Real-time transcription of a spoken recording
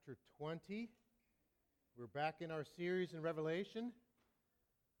20. We're back in our series in Revelation,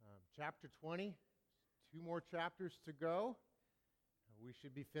 chapter 20. 2 more chapters to go. We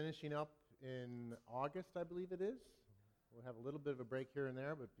should be finishing up in August, I believe it is. We'll have a little bit of a break here and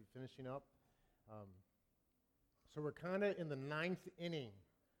there, but be finishing up. So we're kind of in the 9th inning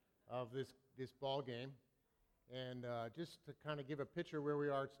of this ball game. And just to kind of give a picture where we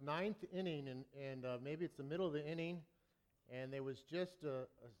are, it's 9th inning, and maybe it's the middle of the inning, and there was just a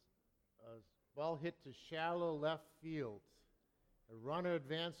ball hit to shallow left field. The runner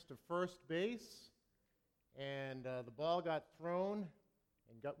advanced to first base, and the ball got thrown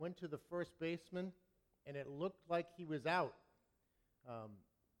and went to the first baseman, and it looked like he was out.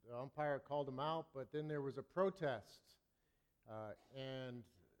 The umpire called him out, but then there was a protest, and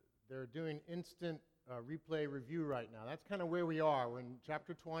they're doing instant replay review right now. That's kind of where we are. We're in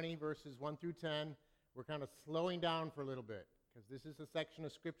chapter 20, verses 1 through 10. We're kind of slowing down for a little bit because this is a section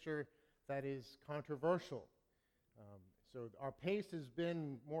of Scripture that is controversial. So our pace has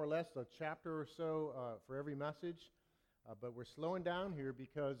been more or less a chapter or so for every message, but we're slowing down here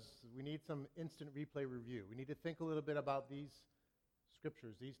because we need some instant replay review. We need to think a little bit about these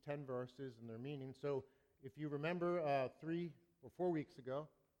Scriptures, these 10 verses and their meaning. So if you remember 3 or 4 weeks ago,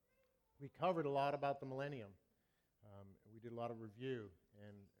 we covered a lot about the millennium. We did a lot of review,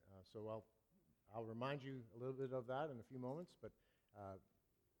 and so I'll remind you a little bit of that in a few moments, but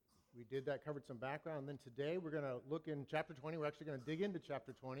we did that, covered some background, and then today we're going to look in chapter 20. We're actually going to dig into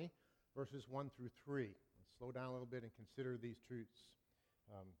chapter 20, verses 1 through 3, and slow down a little bit and consider these truths.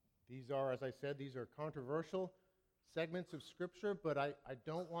 These are, as I said, these are controversial segments of Scripture, but I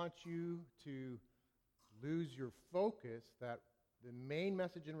don't want you to lose your focus that the main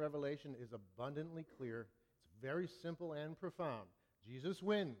message in Revelation is abundantly clear. It's very simple and profound. Jesus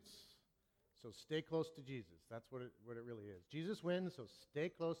wins, so stay close to Jesus. That's what it really is. Jesus wins, so stay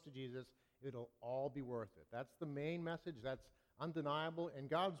close to Jesus. It'll all be worth it. That's the main message. That's undeniable, and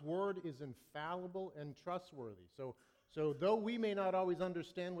God's Word is infallible and trustworthy. So though we may not always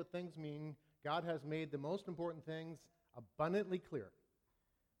understand what things mean, God has made the most important things abundantly clear.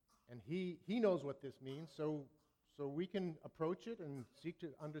 And He knows what this means, so we can approach it and seek to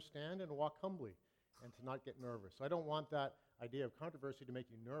understand and walk humbly and to not get nervous. So I don't want that idea of controversy to make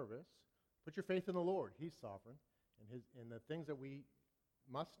you nervous. Put your faith in the Lord. He's sovereign. And the things that we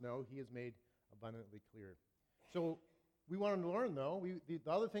must know, He has made abundantly clear. So we want to learn, though. The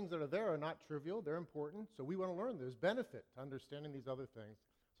other things that are there are not trivial. They're important. So we want to learn. There's benefit to understanding these other things.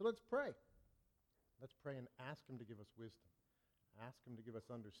 So let's pray. Let's pray and ask Him to give us wisdom. Ask Him to give us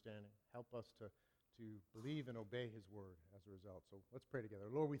understanding. Help us to believe and obey His Word as a result. So let's pray together.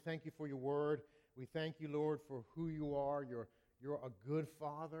 Lord, we thank You for Your Word. We thank You, Lord, for who You are. You're a good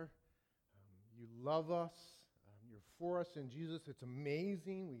Father. You love us. You're for us in Jesus. It's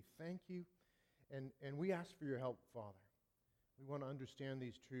amazing. We thank You. And we ask for Your help, Father. We want to understand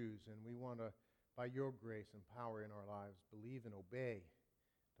these truths, and we want to, by Your grace and power in our lives, believe and obey,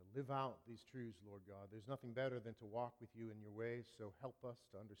 to live out these truths, Lord God. There's nothing better than to walk with You in Your ways, so help us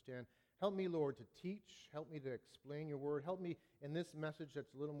to understand. Help me, Lord, to teach. Help me to explain Your Word. Help me in this message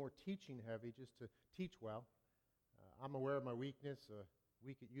that's a little more teaching heavy, just to teach well. I'm aware of my weakness, a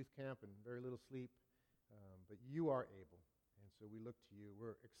week at youth camp and very little sleep, but You are able, and so we look to You.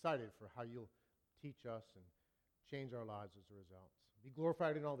 We're excited for how You'll teach us and change our lives as a result. Be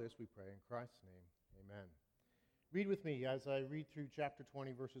glorified in all this, we pray. In Christ's name, amen. Read with me as I read through chapter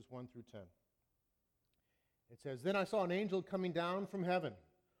 20, verses 1 through 10. It says, "Then I saw an angel coming down from heaven,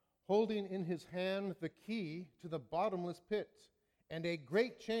 holding in his hand the key to the bottomless pit and a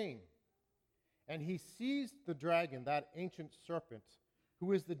great chain. And he seized the dragon, that ancient serpent,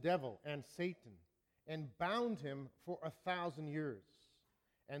 who is the devil and Satan, and bound him for 1,000 years,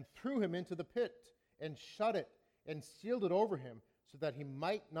 and threw him into the pit, and shut it, and sealed it over him, so that he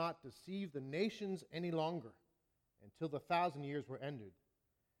might not deceive the nations any longer, until the 1,000 years were ended.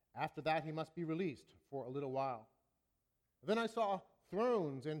 After that he must be released for a little while. Then I saw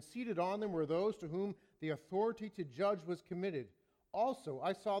thrones, and seated on them were those to whom the authority to judge was committed. Also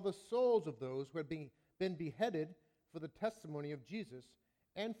I saw the souls of those who had been beheaded for the testimony of Jesus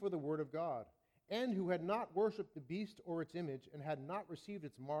and for the word of God, and who had not worshipped the beast or its image, and had not received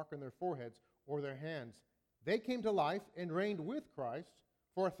its mark on their foreheads or their hands. They came to life and reigned with Christ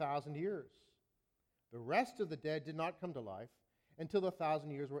for 1,000 years. The rest of the dead did not come to life until the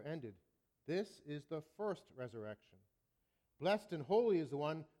 1,000 years were ended. This is the first resurrection. Blessed and holy is the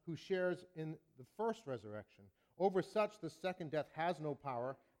one who shares in the first resurrection. Over such the second death has no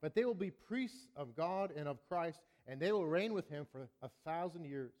power, but they will be priests of God and of Christ, and they will reign with Him for 1,000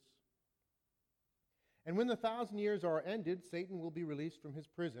 years. And when the 1,000 years are ended, Satan will be released from his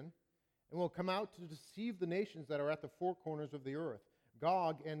prison and will come out to deceive the nations that are at the four corners of the earth,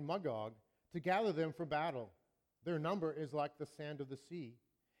 Gog and Magog, to gather them for battle. Their number is like the sand of the sea.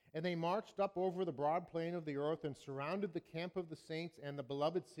 And they marched up over the broad plain of the earth and surrounded the camp of the saints and the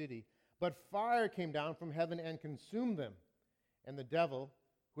beloved city. But fire came down from heaven and consumed them. And the devil,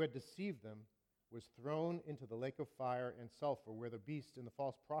 who had deceived them, was thrown into the lake of fire and sulfur, where the beast and the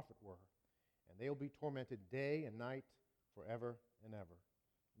false prophet were. And they will be tormented day and night forever and ever.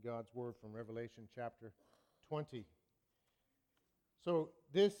 God's word from Revelation chapter 20. So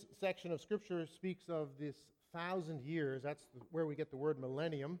this section of Scripture speaks of this 1,000 years. That's where we get the word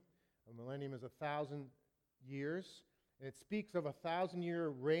millennium. A millennium is 1,000 years. And it speaks of a 1,000-year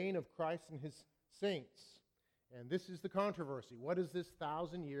reign of Christ and his saints. And this is the controversy. What is this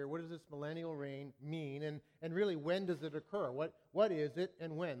 1,000-year, what does this millennial reign mean? And really, when does it occur? What is it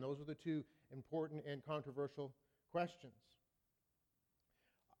and when? Those are the two important and controversial questions.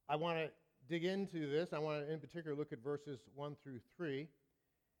 I want to dig into this. I want to, in particular, look at verses 1 through 3.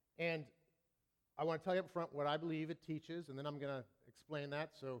 And I want to tell you up front what I believe it teaches, and then I'm going to explain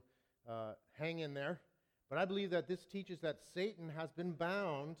that, so hang in there. But I believe that this teaches that Satan has been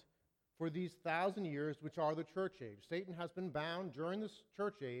bound for these 1,000 years, which are the church age. Satan has been bound during this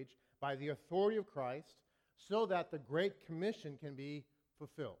church age by the authority of Christ so that the Great Commission can be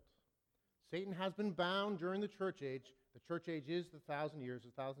fulfilled. Satan has been bound during the church age. The church age is the 1,000 years.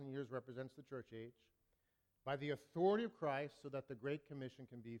 The 1,000 years represents the church age. By the authority of Christ so that the Great Commission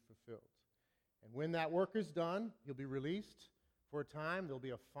can be fulfilled. And when that work is done, he'll be released for a time. There'll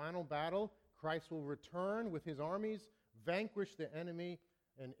be a final battle. Christ will return with his armies, vanquish the enemy,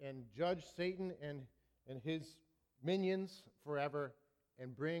 and judge Satan and his minions forever,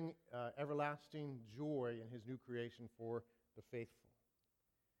 and bring everlasting joy in his new creation for the faithful.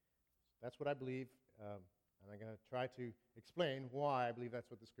 That's what I believe, and I'm going to try to explain why I believe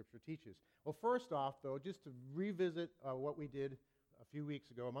that's what the Scripture teaches. Well, first off, though, just to revisit what we did a few weeks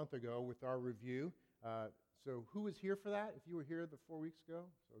ago, a month ago, with our review. So who was here for that? If you were here the 4 weeks ago?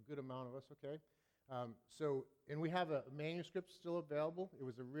 So a good amount of us, okay. And we have a manuscript still available. It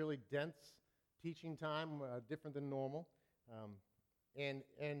was a really dense teaching time, different than normal.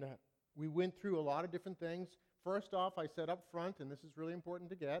 And we went through a lot of different things. First off, I said up front, and this is really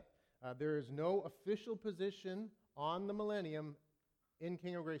important to get, there is no official position on the millennium in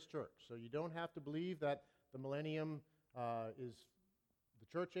King of Grace Church. So you don't have to believe that the millennium is the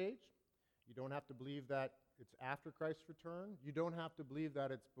church age. You don't have to believe that it's after Christ's return. You don't have to believe that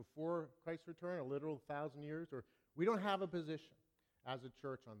it's before Christ's return, a literal 1,000 years. Or we don't have a position as a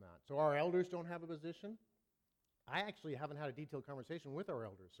church on that. So our elders don't have a position. I actually haven't had a detailed conversation with our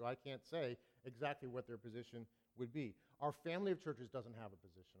elders, so I can't say exactly what their position would be. Our family of churches doesn't have a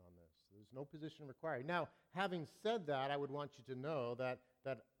position on this. There's no position required. Now, having said that, I would want you to know that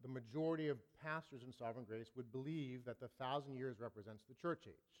the majority of pastors in Sovereign Grace would believe that the 1,000 years represents the church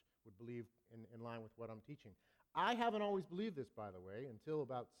age, would believe in line with what I'm teaching. I haven't always believed this, by the way. Until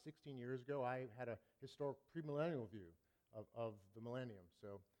about 16 years ago, I had a historic premillennial view of the millennium.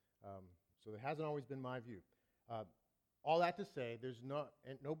 So it hasn't always been my view. All that to say, there's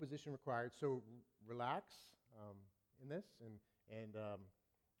no position required. So relax in this and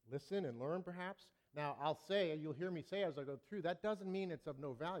listen and learn, perhaps. Now, I'll say, you'll hear me say as I go through, that doesn't mean it's of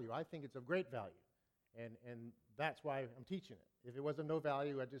no value. I think it's of great value. And that's why I'm teaching it. If it was of no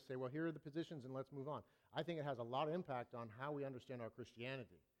value, I'd just say, well, here are the positions and let's move on. I think it has a lot of impact on how we understand our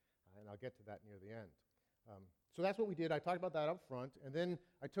Christianity. And I'll get to that near the end. So that's what we did. I talked about that up front. And then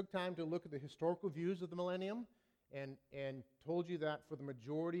I took time to look at the historical views of the millennium and told you that for the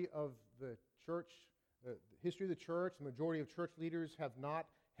majority of the church, the history of the church, the majority of church leaders have not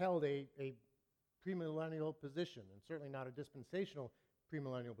held a premillennial position, and certainly not a dispensational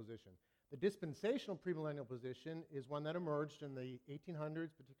premillennial position. The dispensational premillennial position is one that emerged in the 1800s,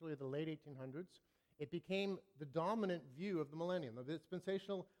 particularly the late 1800s. It became the dominant view of the millennium. The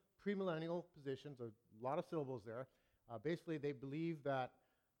dispensational premillennial positions, a lot of syllables there, basically they believe that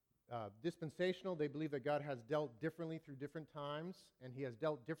dispensational, they believe that God has dealt differently through different times, and he has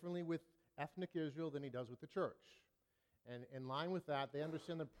dealt differently with ethnic Israel than he does with the church. And in line with that, they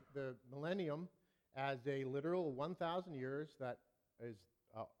understand the millennium as a literal 1,000 years that is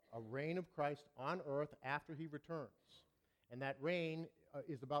a reign of Christ on earth after he returns. And that reign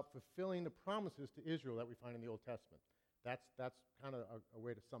is about fulfilling the promises to Israel that we find in the Old Testament. That's kind of a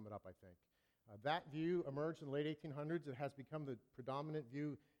way to sum it up, I think. That view emerged in the late 1800s. It has become the predominant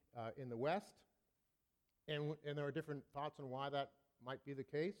view in the West. And there are different thoughts on why that might be the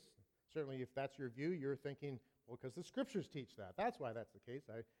case. Certainly, if that's your view, you're thinking, well, because the Scriptures teach that. That's why that's the case.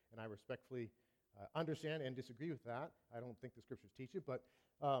 I respectfully understand and disagree with that. I don't think the Scriptures teach it, but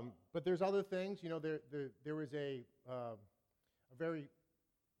But there's other things. There was a very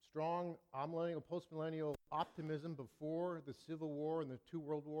strong amillennial, postmillennial optimism before the Civil War and the two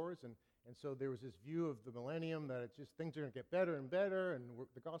world wars, and so there was this view of the millennium that it's just things are going to get better and better, and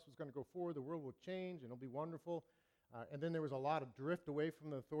the gospel's going to go forward, the world will change, and it'll be wonderful. And then there was a lot of drift away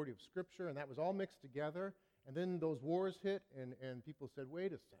from the authority of Scripture, and that was all mixed together. And then those wars hit, and people said,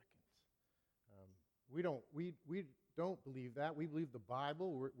 "Wait a second, we don't believe that. We believe the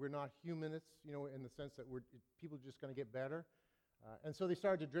Bible. We're not humanists, in the sense that people are just going to get better." And so they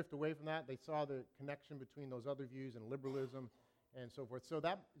started to drift away from that. They saw the connection between those other views and liberalism and so forth. So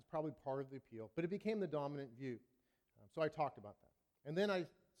that is probably part of the appeal. But it became the dominant view. So I talked about that. And then I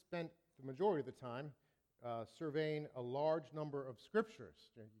spent the majority of the time surveying a large number of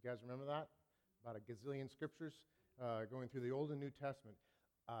scriptures. You guys remember that? About a gazillion scriptures going through the Old and New Testament.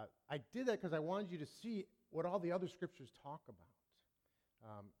 I did that because I wanted you to see what all the other scriptures talk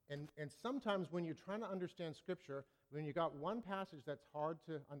about. And sometimes when you're trying to understand Scripture, when you got one passage that's hard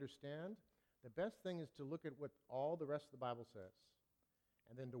to understand, the best thing is to look at what all the rest of the Bible says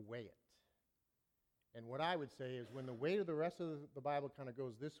and then to weigh it. And what I would say is when the weight of the rest of the Bible kind of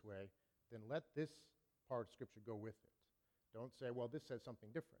goes this way, then let this part of Scripture go with it. Don't say, well, this says something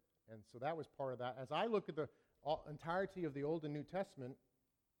different. And so that was part of that. As I look at the entirety of the Old and New Testament,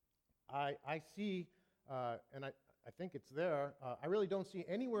 I see, and I think it's there, I really don't see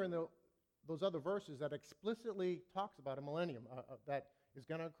anywhere in those other verses that explicitly talks about a millennium that is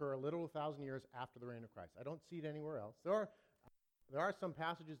going to occur a little 1,000 years after the reign of Christ. I don't see it anywhere else. There are some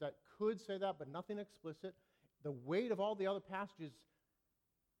passages that could say that, but nothing explicit. The weight of all the other passages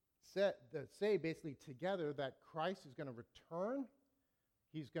that say basically together that Christ is going to return.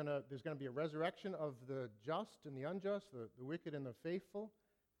 There's going to be a resurrection of the just and the unjust, the wicked and the faithful.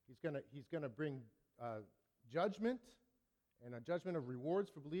 He's going to bring judgment, and a judgment of rewards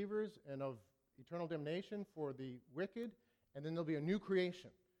for believers and of eternal damnation for the wicked. And then there'll be a new creation.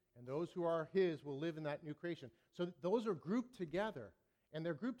 And those who are His will live in that new creation. So those are grouped together. And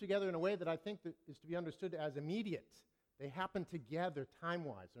they're grouped together in a way that I think that is to be understood as immediate. They happen together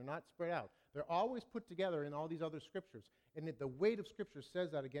time-wise. They're not spread out. They're always put together in all these other scriptures. And the weight of Scripture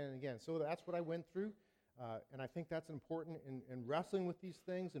says that again and again. So that's what I went through. And I think that's important in wrestling with these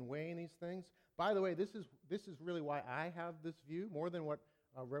things and weighing these things. By the way, this is really why I have this view, more than what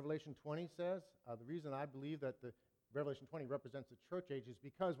Revelation 20 says. The reason I believe that the Revelation 20 represents the church age is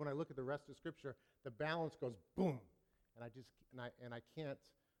because when I look at the rest of Scripture, the balance goes boom, and I can't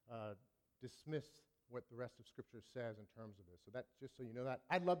dismiss what the rest of Scripture says in terms of this. So that, just so you know that.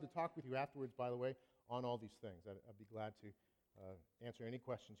 I'd love to talk with you afterwards, by the way, on all these things. I'd be glad to answer any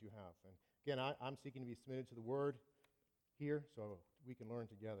questions you have. And again, I'm seeking to be submitted to the Word here so we can learn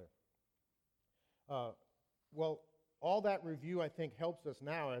together. Well, all that review, I think, helps us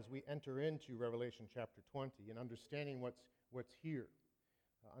now as we enter into Revelation chapter 20 and understanding what's here,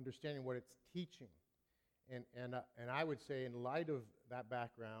 understanding what it's teaching. And I would say in light of that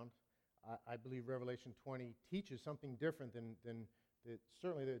background, I believe Revelation 20 teaches something different than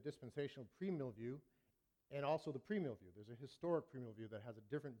certainly the dispensational premill view and also the premill view. There's a historic premill view that has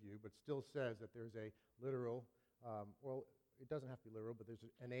a different view but still says that there's a literal, well, it doesn't have to be literal, but there's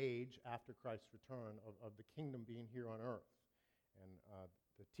an age after Christ's return of the kingdom being here on earth. And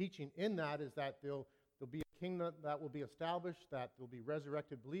the teaching in that is that there'll be a kingdom that will be established, that there'll be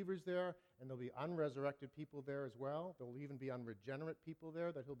resurrected believers there, and there'll be unresurrected people there as well. There'll even be unregenerate people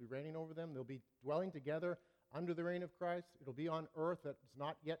there that He'll be reigning over them. They'll be dwelling together under the reign of Christ. It'll be on earth that's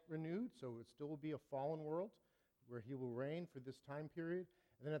not yet renewed, so it still will be a fallen world where He will reign for this time period.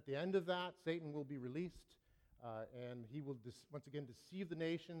 And then at the end of that, Satan will be released. And he will once again deceive the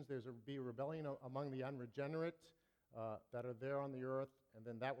nations. There'll be a rebellion among the unregenerate that are there on the earth, and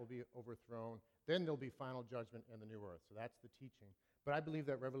then that will be overthrown. Then there'll be final judgment in the new earth. So that's the teaching. But I believe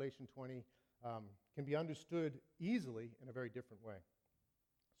that Revelation 20 can be understood easily in a very different way.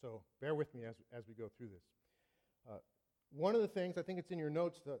 So bear with me as we go through this. One of the things, I think it's in your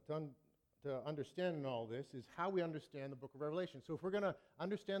notes to understand in all this, is how we understand the book of Revelation. So if we're going to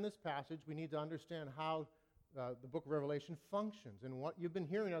understand this passage, we need to understand how the book of Revelation functions. And what you've been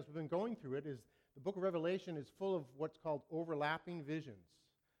hearing as we've been going through it is the book of Revelation is full of what's called overlapping visions.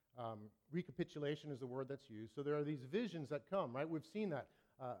 Recapitulation is the word that's used. So there are these visions that come, right? We've seen that.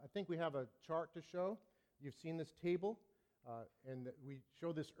 I think we have a chart to show. You've seen this table, and we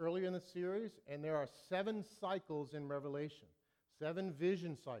showed this earlier in the series, and there are 7 cycles in Revelation, 7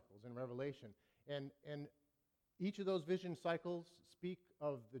 vision cycles in Revelation. And each of those vision cycles speak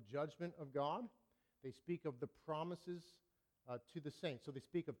of the judgment of God. They speak of the promises to the saints. So they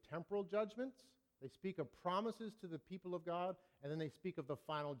speak of temporal judgments, They speak of promises to the people of God, and then they speak of the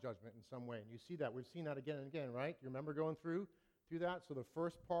final judgment in some way. And you see that. We've seen that again and again, right? You remember going through that? So the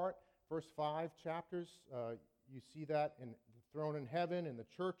first part, first 5 chapters, you see that in the throne in heaven, in the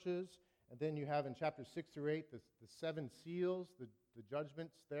churches. And then you have in chapters 6 through 8 the 7 seals, the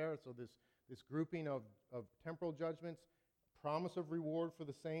judgments there. So this grouping of temporal judgments, promise of reward for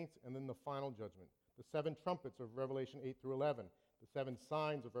the saints, and then the final judgment. The 7 trumpets of Revelation 8 through 11. The 7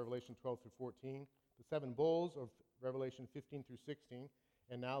 signs of Revelation 12 through 14, the 7 bowls of Revelation 15 through 16,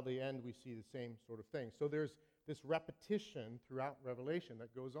 and now the end we see the same sort of thing. So there's this repetition throughout Revelation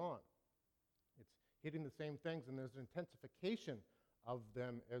that goes on. It's hitting the same things, and there's an intensification of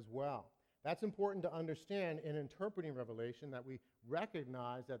them as well. That's important to understand in interpreting Revelation, that we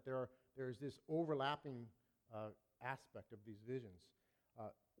recognize that there's this overlapping aspect of these visions.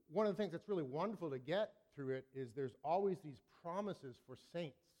 One of the things that's really wonderful to get through it is there's always these promises for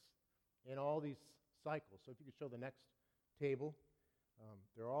saints in all these cycles. So if you could show the next table.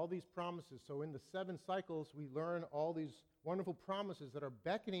 There are all these promises. So in the 7 cycles, we learn all these wonderful promises that are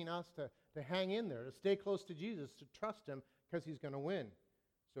beckoning us to hang in there, to stay close to Jesus, to trust him, because he's going to win.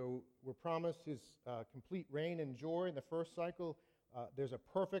 So we're promised his complete reign and joy in the first cycle. There's a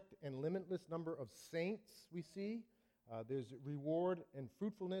perfect and limitless number of saints we see. There's reward and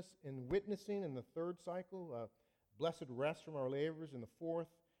fruitfulness in witnessing in the 3rd cycle. Blessed rest from our labors in the 4th.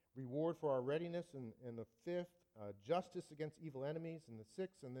 Reward for our readiness in the 5th. Justice against evil enemies in the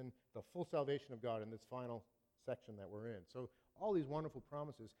 6th. And then the full salvation of God in this final section that we're in. So all these wonderful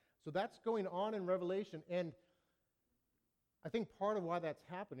promises. So that's going on in Revelation. And I think part of why that's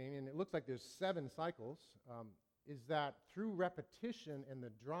happening, and it looks like there's 7 cycles, is that through repetition and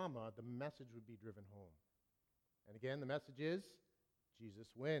the drama, the message would be driven home. And again, the message is, Jesus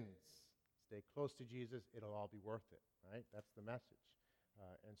wins. Stay close to Jesus, it'll all be worth it, right? That's the message.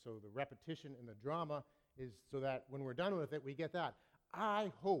 And so the repetition and the drama is so that when we're done with it, we get that.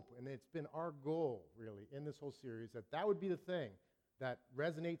 I hope, and it's been our goal, really, in this whole series, that would be the thing that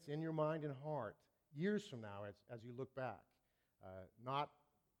resonates in your mind and heart years from now as you look back. Not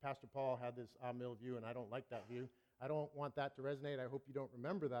Pastor Paul had this mill view, and I don't like that view. I don't want that to resonate. I hope you don't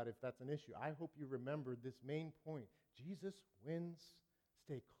remember that if that's an issue. I hope you remember this main point. Jesus wins.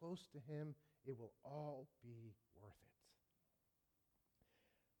 Stay close to him. It will all be worth it.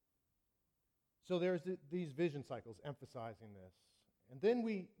 So there's these vision cycles emphasizing this. And then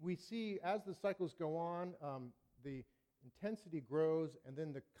we see, as the cycles go on, the intensity grows, and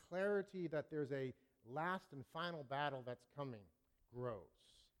then the clarity that there's a last and final battle that's coming grows.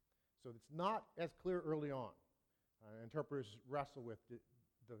 So it's not as clear early on. Interpreters wrestle with the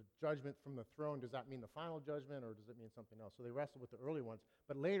judgment from the throne. Does that mean the final judgment, or does it mean something else? So they wrestle with the early ones.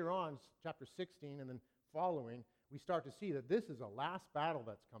 But later on, chapter 16 and then following, we start to see that this is a last battle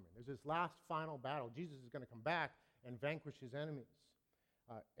that's coming. There's this last final battle. Jesus is going to come back and vanquish his enemies.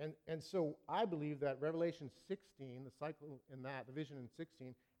 And so I believe that Revelation 16, the cycle in that, the vision in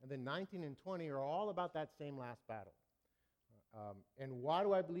 16, and then 19 and 20 are all about that same last battle. And why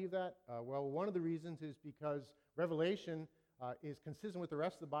do I believe that? Well, one of the reasons is because Revelation is consistent with the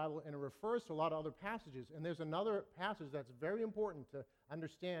rest of the Bible, and it refers to a lot of other passages. And there's another passage that's very important to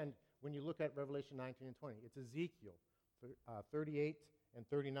understand when you look at Revelation 19 and 20. It's Ezekiel 38 and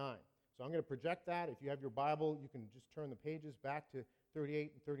 39. So I'm going to project that. If you have your Bible, you can just turn the pages back to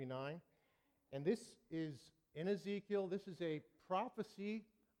 38 and 39. And this is, in Ezekiel, this is a prophecy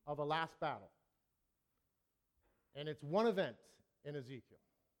of a last battle. And it's one event in Ezekiel.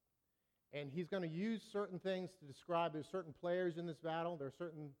 And he's going to use certain things to describe, there's certain players in this battle, there are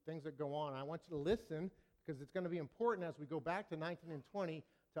certain things that go on. I want you to listen, because it's going to be important as we go back to 19 and 20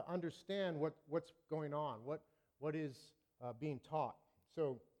 to understand what's going on, what is being taught.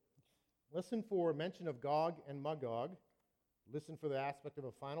 So listen for mention of Gog and Magog. Listen for the aspect of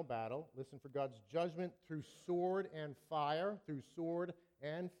a final battle. Listen for God's judgment through sword and fire,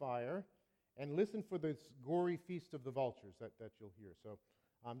 And listen for this gory feast of the vultures that you'll hear. So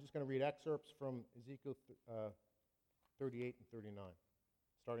I'm just going to read excerpts from Ezekiel 38 and 39,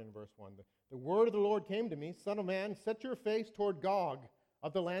 starting in verse 1. The word of the Lord came to me, Son of man, set your face toward Gog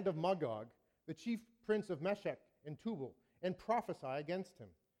of the land of Magog, the chief prince of Meshech and Tubal, and prophesy against him.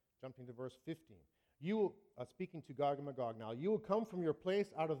 Jumping to verse 15. You will, speaking to Gog and Magog now, you will come from your place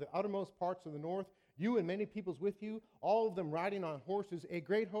out of the uttermost parts of the north, you and many peoples with you, all of them riding on horses, a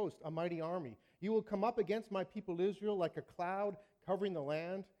great host, a mighty army. You will come up against my people Israel like a cloud covering the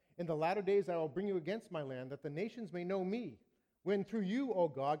land. In the latter days I will bring you against my land, that the nations may know me, when through you, O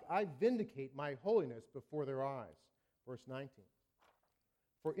Gog, I vindicate my holiness before their eyes. Verse 19.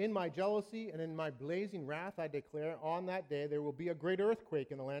 For in my jealousy and in my blazing wrath I declare, on that day there will be a great earthquake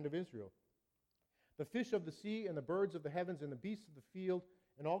in the land of Israel. The fish of the sea and the birds of the heavens and the beasts of the field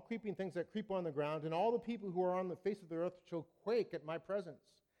and all creeping things that creep on the ground and all the people who are on the face of the earth shall quake at my presence.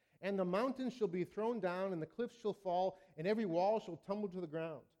 And the mountains shall be thrown down and the cliffs shall fall and every wall shall tumble to the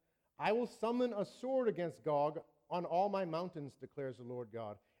ground. I will summon a sword against Gog on all my mountains, declares the Lord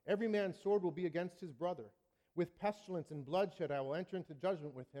God. Every man's sword will be against his brother. With pestilence and bloodshed I will enter into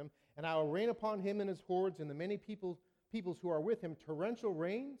judgment with him, and I will rain upon him and his hordes and the many peoples who are with him torrential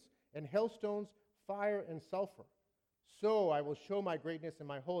rains and hailstones, fire and sulfur. So I will show my greatness and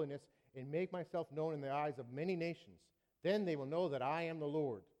my holiness and make myself known in the eyes of many nations. Then they will know that I am the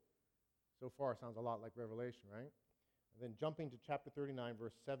Lord. So far, sounds a lot like Revelation, right? And then jumping to chapter 39,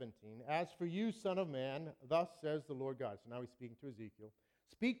 verse 17. As for you, son of man, thus says the Lord God. So now he's speaking to Ezekiel.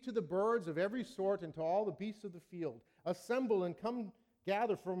 Speak to the birds of every sort and to all the beasts of the field. Assemble and come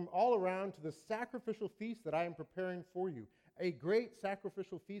gather from all around to the sacrificial feast that I am preparing for you, a great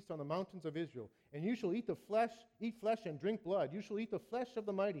sacrificial feast on the mountains of Israel. And you shall eat flesh and drink blood. You shall eat the flesh of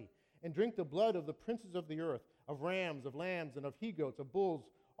the mighty and drink the blood of the princes of the earth, of rams, of lambs, and of he-goats, of bulls,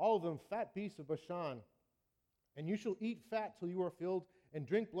 all of them fat beasts of Bashan. And you shall eat fat till you are filled, and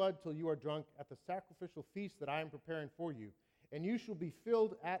drink blood till you are drunk at the sacrificial feast that I am preparing for you. And you shall be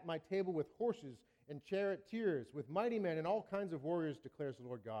filled at my table with horses and charioteers, with mighty men and all kinds of warriors, declares the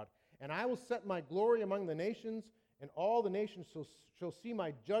Lord God. And I will set my glory among the nations, and all the nations shall see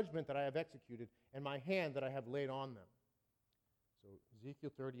my judgment that I have executed, and my hand that I have laid on them. So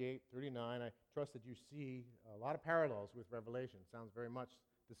Ezekiel 38, 39, I trust that you see a lot of parallels with Revelation. It sounds very much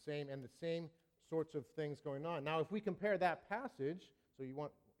the same, and the same sorts of things going on. Now, if we compare that passage, so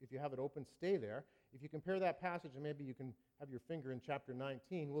if you have it open, stay there. If you compare that passage, and maybe you can have your finger in chapter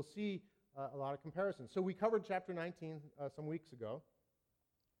 19, we'll see a lot of comparisons. So we covered chapter 19 some weeks ago,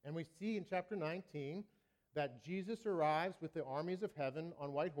 and we see in chapter 19 that Jesus arrives with the armies of heaven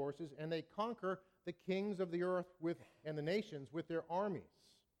on white horses, and they conquer the kings of the earth and the nations with their armies.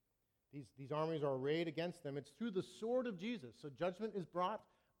 These armies are arrayed against them. It's through the sword of Jesus. So judgment is brought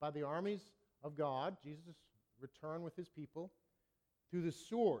by the armies of God, Jesus' return with his people, through the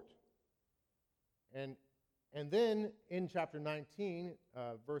sword. And then in chapter 19,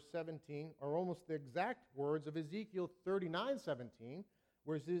 verse 17, are almost the exact words of Ezekiel 39:17,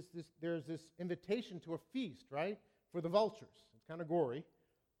 where there's this invitation to a feast, right, for the vultures. It's kind of gory,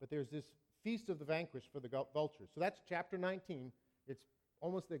 but there's this feast of the vanquished for the vultures. So that's chapter 19. It's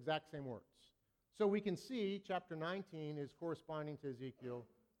almost the exact same words. So we can see chapter 19 is corresponding to Ezekiel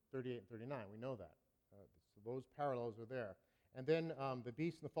 38 and 39. We know that. So those parallels are there. And then the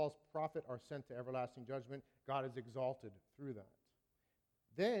beast and the false prophet are sent to everlasting judgment. God is exalted through that.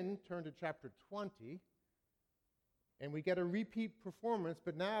 Then turn to chapter 20, and we get a repeat performance,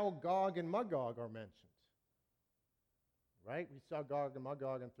 but now Gog and Magog are mentioned. Right? We saw Gog and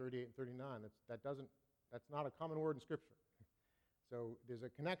Magog in 38 and 39. That's not a common word in Scripture. So there's a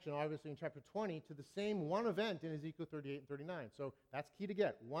connection, obviously, in chapter 20 to the same one event in Ezekiel 38 and 39. So that's key to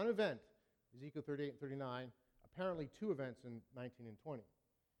get. One event, Ezekiel 38 and 39, apparently two events in 19 and 20.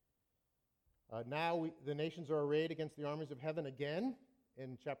 Now the nations are arrayed against the armies of heaven again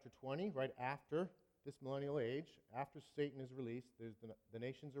in chapter 20, right after this millennial age, after Satan is released. There's the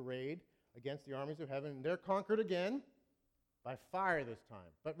nations arrayed against the armies of heaven, and they're conquered again by fire this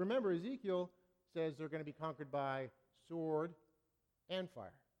time. But remember, Ezekiel says they're going to be conquered by sword and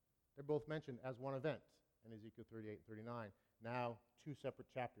fire. They're both mentioned as one event in Ezekiel 38 and 39. Now, two separate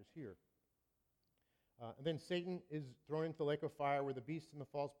chapters here. And then Satan is thrown into the lake of fire with the beast and the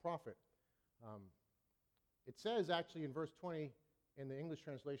false prophet. It says actually in verse 20 in the English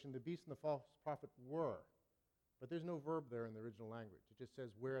translation, the beast and the false prophet were. But there's no verb there in the original language. It just says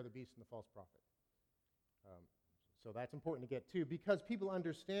where the beast and the false prophet. So that's important to get too, because people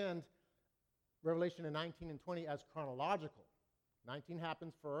understand Revelation in 19 and 20 as chronological. 19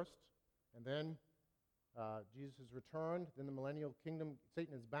 happens first, and then Jesus is returned, then the millennial kingdom,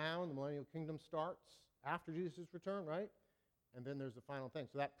 Satan is bound, the millennial kingdom starts after Jesus' return, right? And then there's the final thing.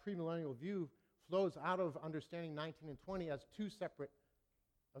 So that premillennial view flows out of understanding 19 and 20 as two separate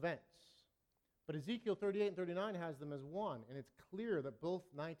events. But Ezekiel 38 and 39 has them as one, and it's clear that both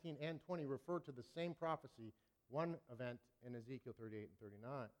 19 and 20 refer to the same prophecy, one event in Ezekiel 38 and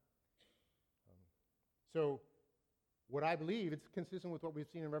 39. So what I believe, it's consistent with what we've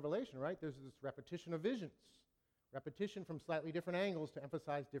seen in Revelation, right? There's this repetition of visions, repetition from slightly different angles to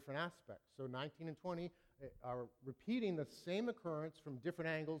emphasize different aspects. So 19 and 20 are repeating the same occurrence from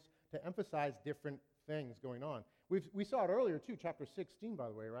different angles to emphasize different things going on. We saw it earlier too, chapter 16, by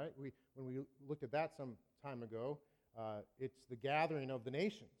the way, right? When we looked at that some time ago, it's the gathering of the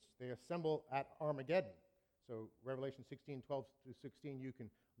nations. They assemble at Armageddon. So Revelation 16:12 through 16, you can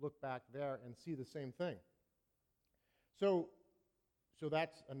look back there and see the same thing. So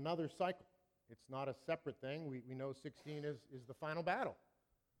that's another cycle. It's not a separate thing. We know 16 is the final battle.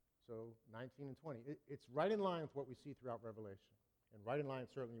 So 19 and 20. It's right in line with what we see throughout Revelation, and right in line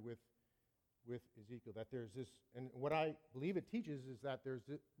certainly with Ezekiel, that there's this, and what I believe it teaches is that there's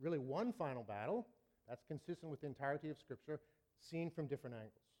really one final battle that's consistent with the entirety of Scripture, seen from different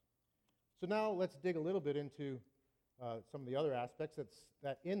angles. So now let's dig a little bit into some of the other aspects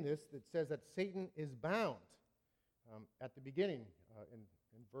that says that Satan is bound. At the beginning,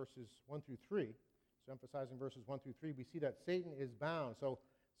 in verses 1 through 3, so emphasizing verses 1 through 3, we see that Satan is bound. So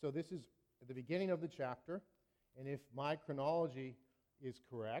this is at the beginning of the chapter, and if my chronology is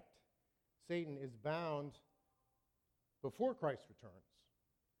correct, Satan is bound before Christ returns.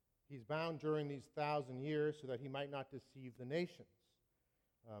 He's bound during these 1,000 years so that he might not deceive the nations.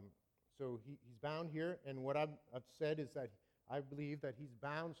 So he's bound here, and what I've said is that I believe that he's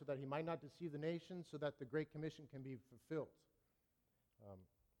bound so that he might not deceive the nations, so that the Great Commission can be fulfilled.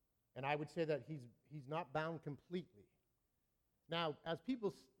 And I would say that he's not bound completely. Now, as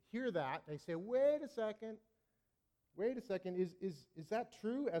people hear that, they say, wait a second, is that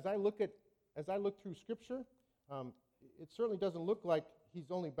true? As I look through Scripture, it certainly doesn't look like he's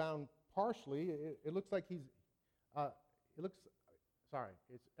only bound partially. It looks like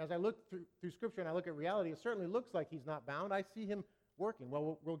as I look through Scripture and I look at reality, it certainly looks like he's not bound. I see him working.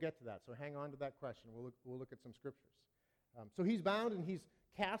 Well, we'll get to that, so hang on to that question. We'll look at some Scriptures. So he's bound and he's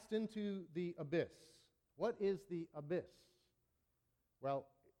cast into the abyss. What is the abyss? Well,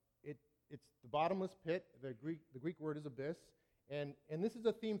 it's the bottomless pit. The Greek word is abyss, and this is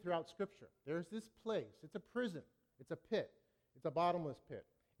a theme throughout Scripture. There's this place. It's a prison. It's a pit. It's a bottomless pit.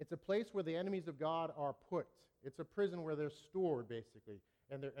 It's a place where the enemies of God are put. It's a prison where they're stored, basically,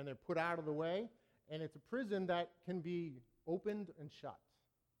 and they're put out of the way. And it's a prison that can be opened and shut.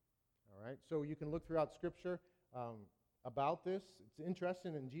 All right. So you can look throughout Scripture about this. It's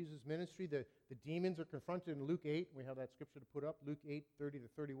interesting in Jesus' ministry. The demons are confronted in Luke 8. We have that Scripture to put up. Luke 8:30 to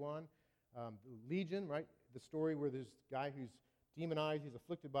 31. The legion, right? The story where there's a guy who's demonized. He's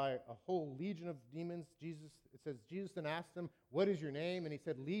afflicted by a whole legion of demons. It says, Jesus then asked him, what is your name? And he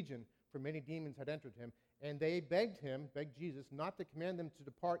said, Legion, for many demons had entered him. And they begged Jesus, not to command them to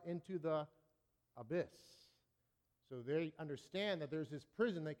depart into the abyss. So they understand that there's this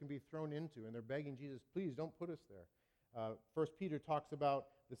prison they can be thrown into, and they're begging Jesus, please don't put us there. 1 Peter talks about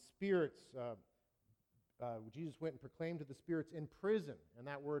the spirits. Jesus went and proclaimed to the spirits in prison, and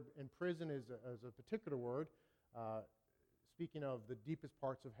that word in prison is a particular word, speaking of the deepest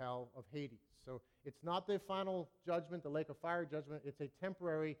parts of hell, of Hades. So it's not the final judgment, the lake of fire judgment. It's a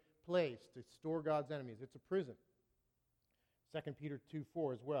temporary place to store God's enemies. It's a prison. 2 Peter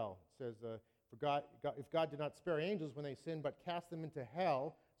 2:4 as well. It says, if God did not spare angels when they sinned, but cast them into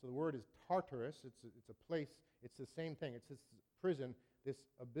hell, so the word is Tartarus. It's a place. It's the same thing. It's this prison, this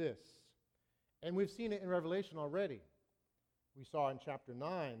abyss. And we've seen it in Revelation already. We saw in chapter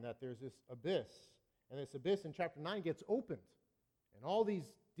 9 that there's this abyss. And this abyss in chapter 9 gets opened. And all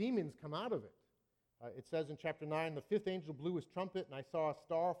these demons come out of it. It says in chapter 9, the fifth angel blew his trumpet, and I saw a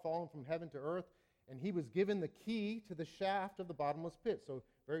star fallen from heaven to earth, and he was given the key to the shaft of the bottomless pit. So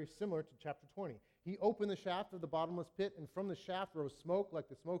very similar to chapter 20. He opened the shaft of the bottomless pit, and from the shaft rose smoke like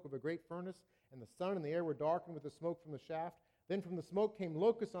the smoke of a great furnace, and the sun and the air were darkened with the smoke from the shaft. Then from the smoke came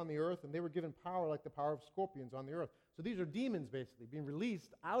locusts on the earth, and they were given power like the power of scorpions on the earth. So these are demons, basically, being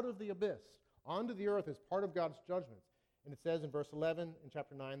released out of the abyss onto the earth as part of God's judgments. And it says in verse 11 in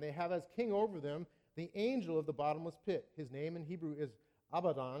chapter 9, they have as king over them the angel of the bottomless pit. His name in Hebrew is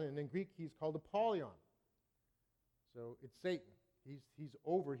Abaddon, and in Greek he's called Apollyon. So it's Satan. He's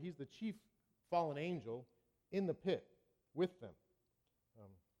the chief fallen angel in the pit with them.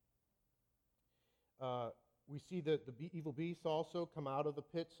 We see the evil beasts also come out of the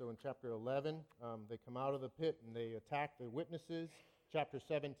pit. So in chapter 11, they come out of the pit and they attack the witnesses. Chapter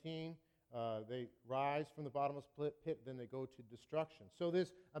 17, they rise from the bottomless pit, then they go to destruction. So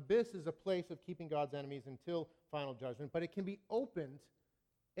this abyss is a place of keeping God's enemies until final judgment, but it can be opened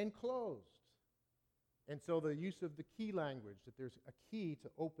and closed. And so the use of the key language, that there's a key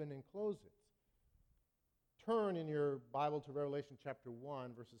to open and close it. Turn in your Bible to Revelation chapter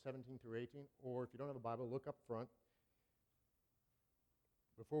 1, verses 17 through 18, or if you don't have a Bible, look up front.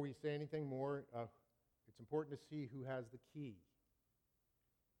 Before we say anything more, it's important to see who has the key.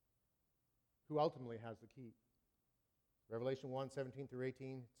 Who ultimately has the key. Revelation 1, 17 through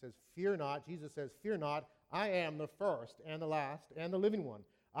 18 says, fear not. Jesus says, fear not, I am the first and the last and the living one.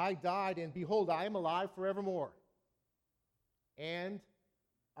 I died, and behold, I am alive forevermore. And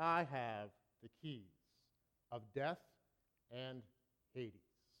I have the keys of death and Hades.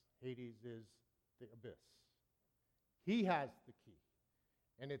 Hades is the abyss. He has the key.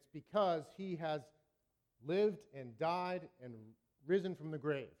 And it's because he has lived and died and risen from the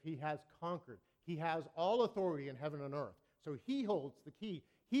grave. He has conquered. He has all authority in heaven and earth. So he holds the key.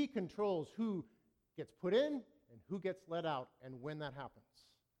 He controls who gets put in and who gets let out and when that happens.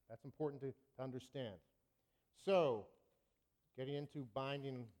 That's important to understand. So, getting into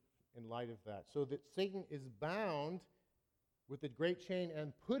binding in light of that. So that Satan is bound with a great chain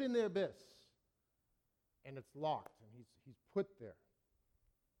and put in the abyss. And it's locked, and he's put there.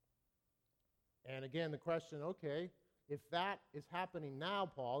 And again, the question, okay, if that is happening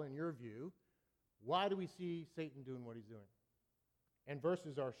now, Paul, in your view, why do we see Satan doing what he's doing? And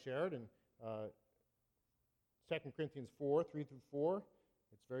verses are shared in 2 Corinthians 4, 3 through 4.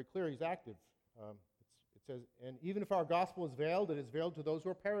 It's very clear he's active. It says, and even if our gospel is veiled, it is veiled to those who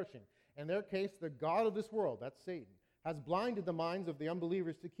are perishing. In their case, the God of this world, that's Satan, has blinded the minds of the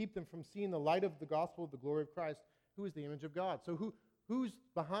unbelievers to keep them from seeing the light of the gospel of the glory of Christ, who is the image of God. So who's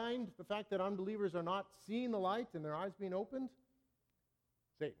behind the fact that unbelievers are not seeing the light and their eyes being opened?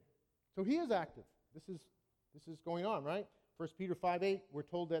 Satan. So he is active. This is going on, right? 1 Peter 5:8, we're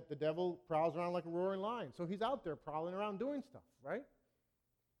told that the devil prowls around like a roaring lion. So he's out there prowling around doing stuff, right?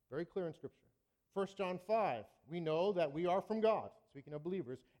 Very clear in Scripture. 1 John 5, we know that we are from God, speaking of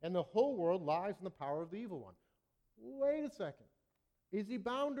believers, and the whole world lies in the power of the evil one. Wait a second. Is he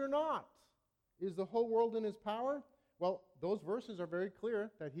bound or not? Is the whole world in his power? Well, those verses are very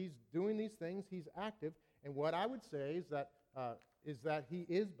clear that he's doing these things, he's active, and what I would say is that he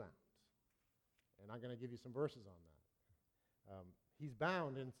is bound. And I'm going to give you some verses on that. He's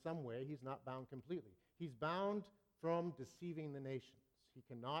bound in some way. He's not bound completely. He's bound from deceiving the nations. He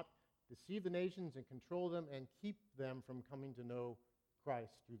cannot deceive the nations and control them and keep them from coming to know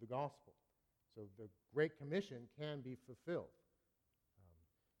Christ through the gospel. So the Great Commission can be fulfilled.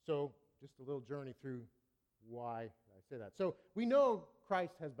 So just a little journey through why I say that. So we know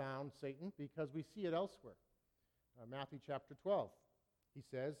Christ has bound Satan because we see it elsewhere. Matthew chapter 12. He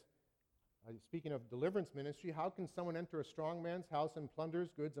says, speaking of deliverance ministry, how can someone enter a strong man's house and plunders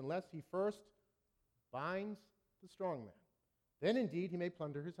goods unless he first binds the strong man? Then indeed he may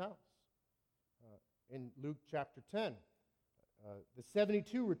plunder his house. In Luke chapter 10, the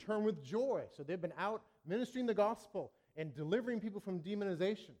 72 return with joy. So they've been out ministering the gospel and delivering people from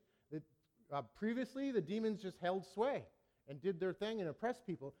demonization. Previously, the demons just held sway and did their thing and oppressed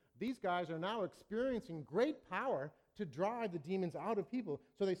people. These guys are now experiencing great power to drive the demons out of people.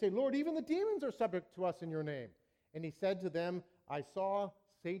 So they say, Lord, even the demons are subject to us in your name. And he said to them, I saw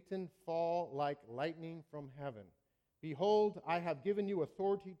Satan fall like lightning from heaven. Behold, I have given you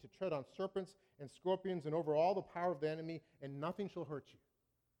authority to tread on serpents and scorpions and over all the power of the enemy, and nothing shall hurt you.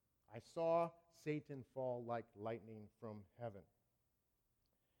 I saw Satan fall like lightning from heaven.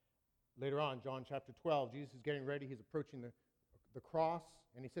 Later on, John chapter 12, Jesus is getting ready. He's approaching the cross,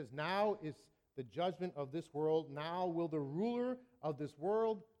 and he says, now is the judgment of this world. Now will the ruler of this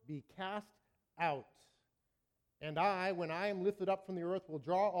world be cast out. And I, when I am lifted up from the earth, will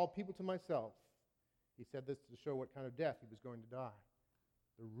draw all people to myself. He said this to show what kind of death he was going to die.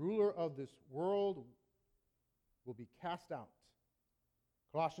 The ruler of this world will be cast out.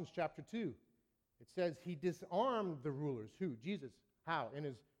 Colossians chapter 2, it says he disarmed the rulers. Who? Jesus. How? In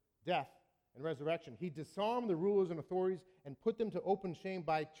his death and resurrection. He disarmed the rulers and authorities and put them to open shame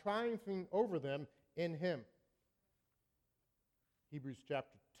by triumphing over them in him. Hebrews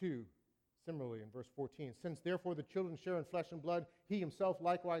chapter 2, similarly in verse 14. Since therefore the children share in flesh and blood, he himself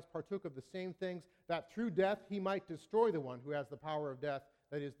likewise partook of the same things, that through death he might destroy the one who has the power of death,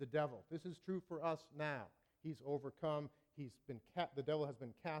 that is the devil. This is true for us now. He's overcome. The devil has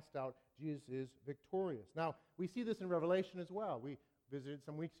been cast out. Jesus is victorious. Now, we see this in Revelation as well. We visited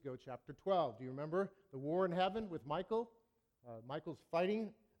some weeks ago, chapter 12. Do you remember the war in heaven with Michael? Michael's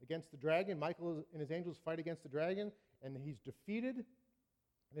fighting against the dragon. Michael and his angels fight against the dragon, and he's defeated.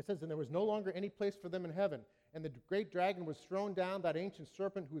 And it says, and there was no longer any place for them in heaven. And the great dragon was thrown down, that ancient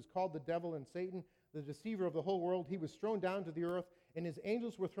serpent who is called the devil and Satan, the deceiver of the whole world. He was thrown down to the earth, and his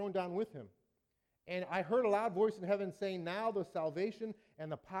angels were thrown down with him. And I heard a loud voice in heaven saying, now the salvation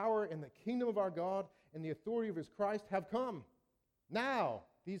and the power and the kingdom of our God and the authority of his Christ have come. Now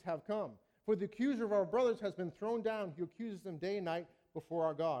these have come. For the accuser of our brothers has been thrown down, who accuses them day and night before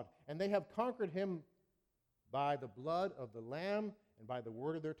our God. And they have conquered him by the blood of the Lamb and by the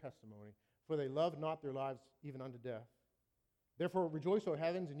word of their testimony. For they loved not their lives even unto death. Therefore rejoice, O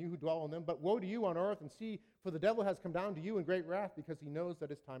heavens, and you who dwell on them. But woe to you on earth, and see, for the devil has come down to you in great wrath, because he knows that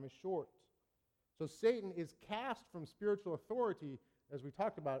his time is short. So Satan is cast from spiritual authority, as we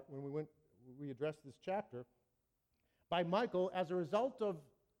talked about when we addressed this chapter. by Michael as a result of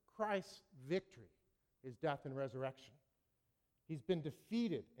Christ's victory, his death and resurrection. He's been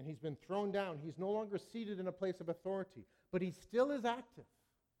defeated and he's been thrown down. He's no longer seated in a place of authority, but he still is active.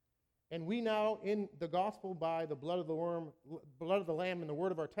 And we now, in the gospel, by the blood of the Lamb and the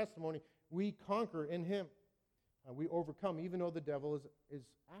word of our testimony, we conquer in him. We overcome, even though the devil is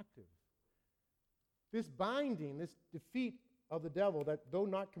active. This binding, this defeat of the devil, that though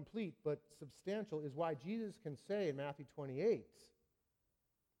not complete but substantial, is why Jesus can say in Matthew 28,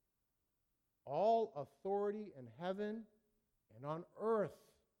 all authority in heaven and on earth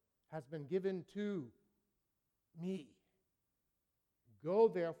has been given to me. Go,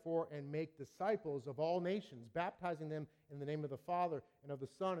 therefore, and make disciples of all nations, baptizing them in the name of the Father and of the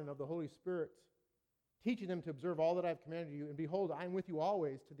Son and of the Holy Spirit, teaching them to observe all that I have commanded you. And behold, I am with you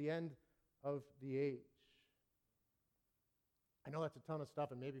always to the end of the age. I know that's a ton of stuff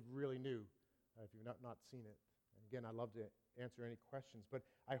and maybe really new if you've not seen it. And again, I'd love to answer any questions. But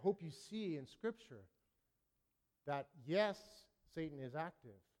I hope you see in Scripture that, yes, Satan is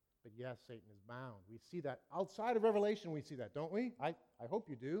active, but yes, Satan is bound. We see that outside of Revelation, we see that, don't we? I hope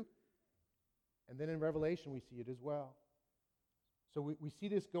you do. And then in Revelation, we see it as well. So we see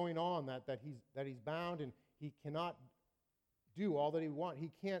this going on, that he's bound and he cannot do all that he wants.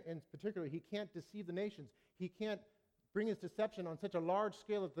 He can't, in particular, he can't deceive the nations. He can't bring his deception on such a large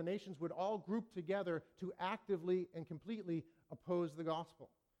scale that the nations would all group together to actively and completely oppose the gospel.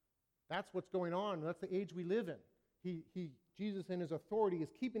 That's what's going on. That's the age we live in. Jesus in his authority is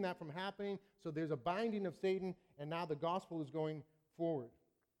keeping that from happening, so there's a binding of Satan, and now the gospel is going forward.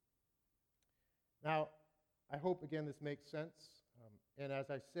 Now, I hope, again, this makes sense. And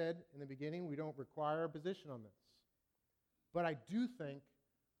as I said in the beginning, we don't require a position on this. But I do think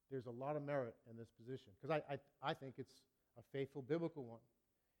there's a lot of merit in this position, because I think it's a faithful biblical one.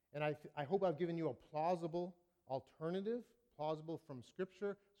 And I hope I've given you a plausible alternative, plausible from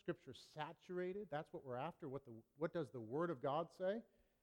Scripture, Scripture saturated. That's what we're after. What does the Word of God say?